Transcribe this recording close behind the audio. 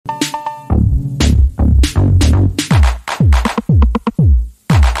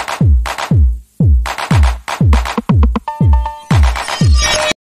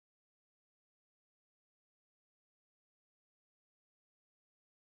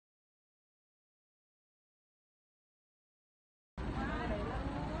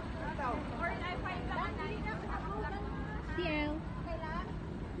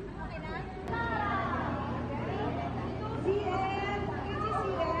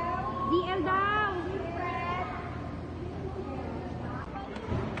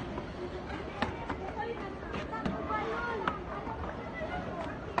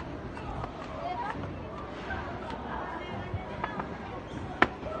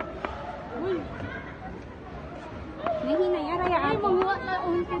Nahina yara ya ako. Mamuha na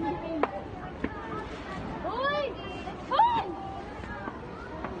untin. Uy! Hoy!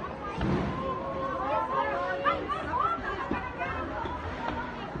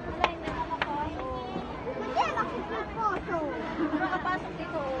 Nakapasok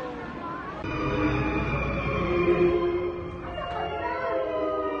dito.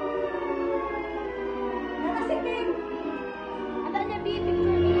 Nakasiking. Ada niya picture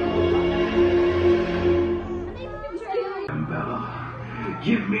niya. Bella,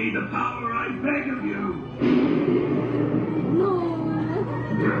 give me the power, I beg of you. No.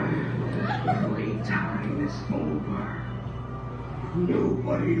 The playtime is over.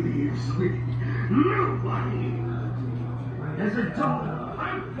 Nobody leaves me. Nobody. As a daughter,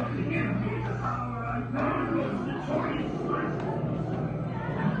 I'm fucking give me the power, I beg of you. The choice.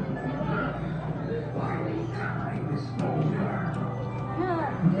 Playtime is over.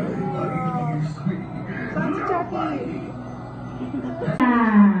 Nobody leaves me. Nobody.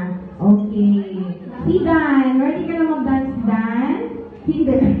 Okay. Si Dan, ready ka na mag-dance, Dan?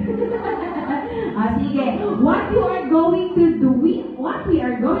 Hindi. Sige. What we are going to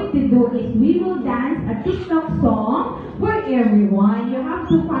do is we will dance a TikTok song for everyone. You have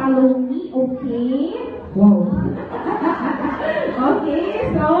to follow me, okay? Wow. Okay,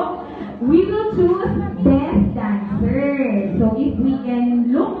 so we will choose best dancer. So if we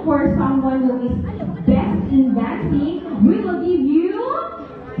can look for someone who is best in dancing, we will give you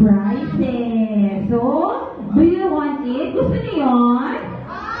prizes. So, do you want it? Gusto niyo yun?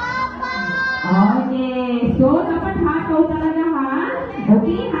 Okay. So, dapat hataw talaga, ha?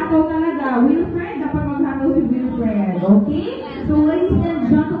 Okay, hataw talaga. Wilfred, dapat maghataw si Wilfred. Okay? So, ladies and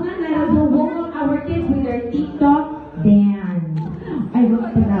gentlemen, let us welcome our kids with their TikTok dance. Ay,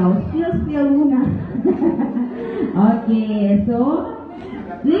 wag pa daw. Still muna. Okay, so,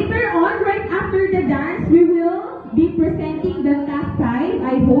 later on, right after the dance, we will be presenting the top 5.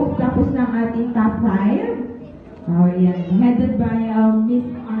 I hope tapos na ang ating top 5. Oh, yeah. Headed by Miss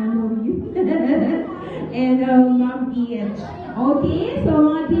Arnold and Ma'am E.H. Okay, so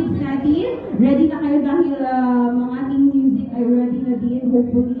mga kids natin, ready na kayo dahil mga ating music ay ready na din,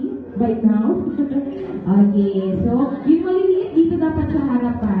 hopefully, by now. Okay, so, yung maliliit dito dapat sa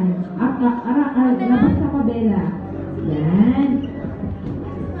harapan. Labas sa kabela. Yan.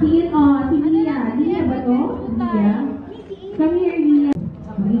 Si Lia. Lia ba to? Lia. Come here, Lia.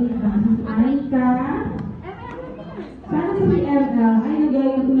 Aika. Sana si Edna ay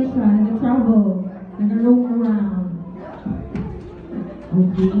nagayang ko na siya, nag-travel, nag-roam around.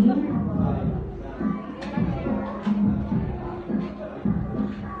 Okay.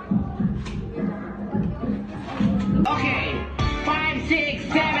 Okay, 5, 6,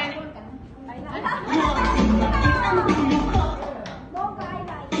 7.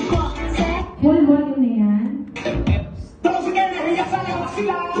 Full volume na yan. Todos se quieren, ella sale a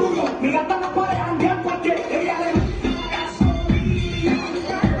vacilar. Mi gata no puede cambiar porque ella le...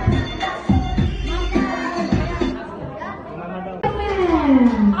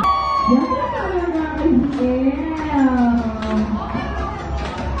 Yan na talaga kay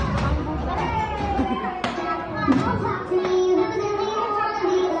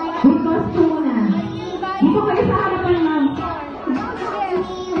Because ko muna. Dito kayo sa harapan, ma'am.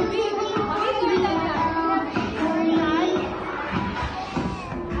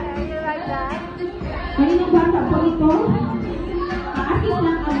 Kaninong bata po ito? Aasin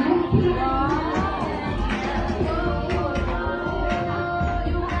lang kami.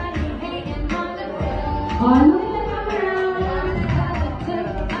 Oh,